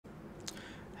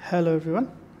Hello everyone,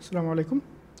 Assalamu alaikum.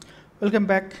 Welcome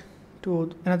back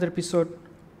to another episode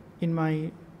in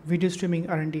my video streaming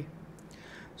R&D.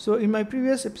 So in my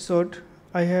previous episode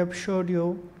I have showed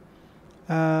you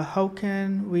how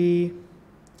can we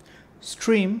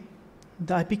stream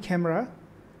the IP camera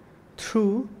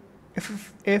through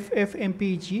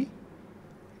FFMPEG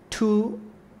to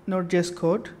nodejs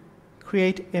code,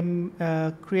 create a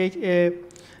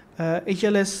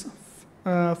HLS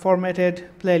formatted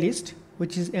playlist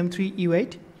which is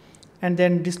M3U8 and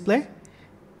then display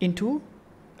into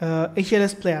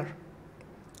HLS player.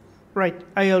 Right,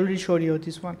 I already showed you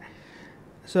this one.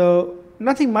 So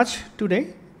nothing much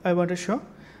today I want to show.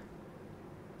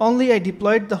 Only I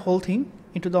deployed the whole thing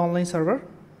into the online server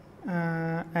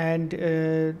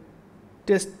and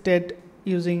tested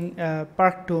using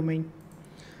park domain.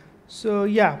 So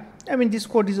yeah, I mean this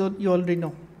code is you already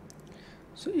know.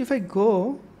 So if I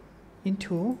go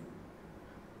into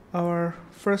our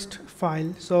first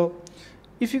file, so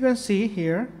if you can see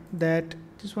here that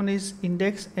this one is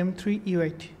index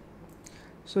M3U8.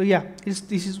 So yeah,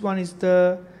 this one is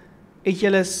the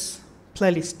HLS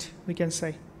playlist, we can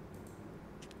say.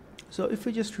 So if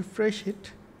we just refresh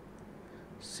it,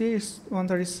 see it's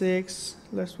 136.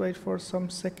 Let's wait for some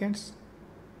seconds.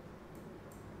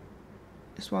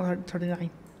 It's 139.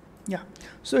 Yeah.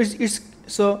 So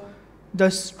so the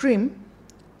stream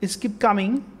is keep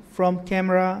coming from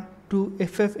camera to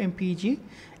FFMPEG,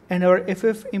 and our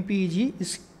FFMPEG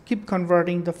is keep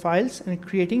converting the files and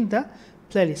creating the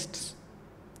playlist.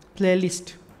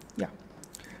 Yeah.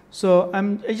 So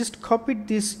I just copied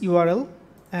this URL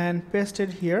and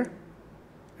pasted here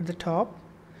at the top,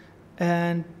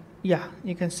 and yeah,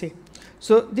 you can see.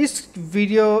 So this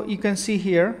video you can see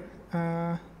here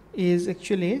is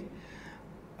actually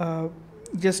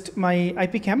just my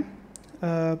IP cam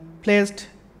placed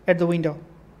at the window.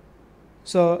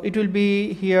 So it will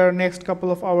be here next couple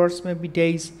of hours, maybe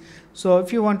days. So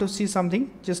if you want to see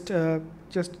something, just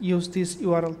use this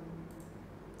URL.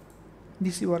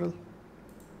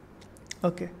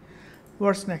 Okay,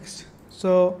 what's next?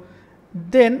 So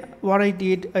then what I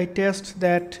did, I test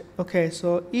that. Okay,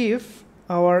 so if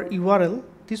our URL,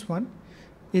 this one,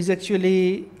 is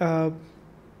actually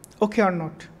okay or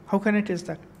not, how can I test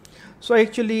that? So I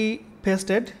actually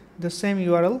pasted the same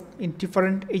URL in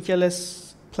different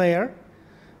HLS player.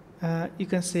 You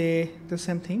can say the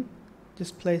same thing,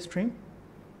 just play stream.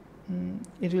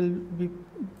 It will be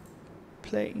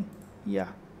playing, yeah,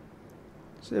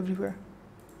 so everywhere.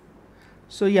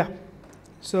 So yeah,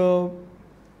 so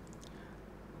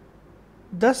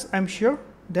thus I'm sure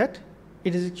that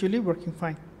it is actually working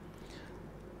fine.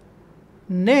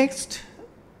 Next,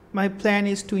 my plan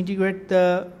is to integrate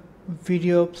the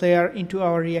video player into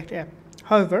our React app.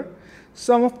 However,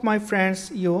 some of my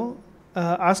friends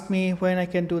ask me when I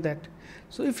can do that.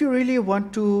 So if you really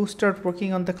want to start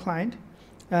working on the client,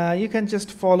 you can just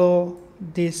follow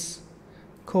this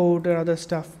code or other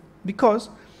stuff, because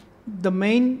the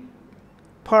main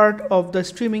part of the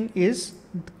streaming is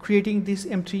creating this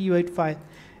M3U8 file,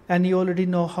 and you already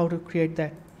know how to create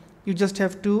that. You just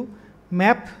have to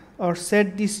map or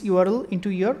set this URL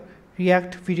into your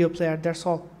React video player, that's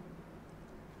all.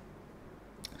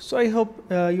 So I hope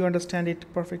you understand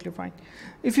it perfectly fine.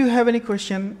 If you have any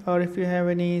question or if you have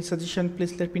any suggestion,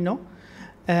 please let me know.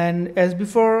 And as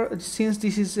before, since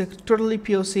this is a totally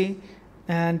POC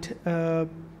and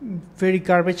very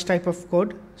garbage type of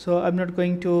code, so I'm not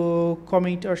going to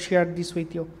comment or share this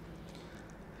with you.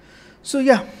 So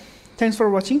yeah, thanks for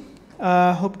watching.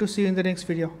 Hope to see you in the next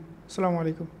video. Assalamu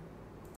alaikum.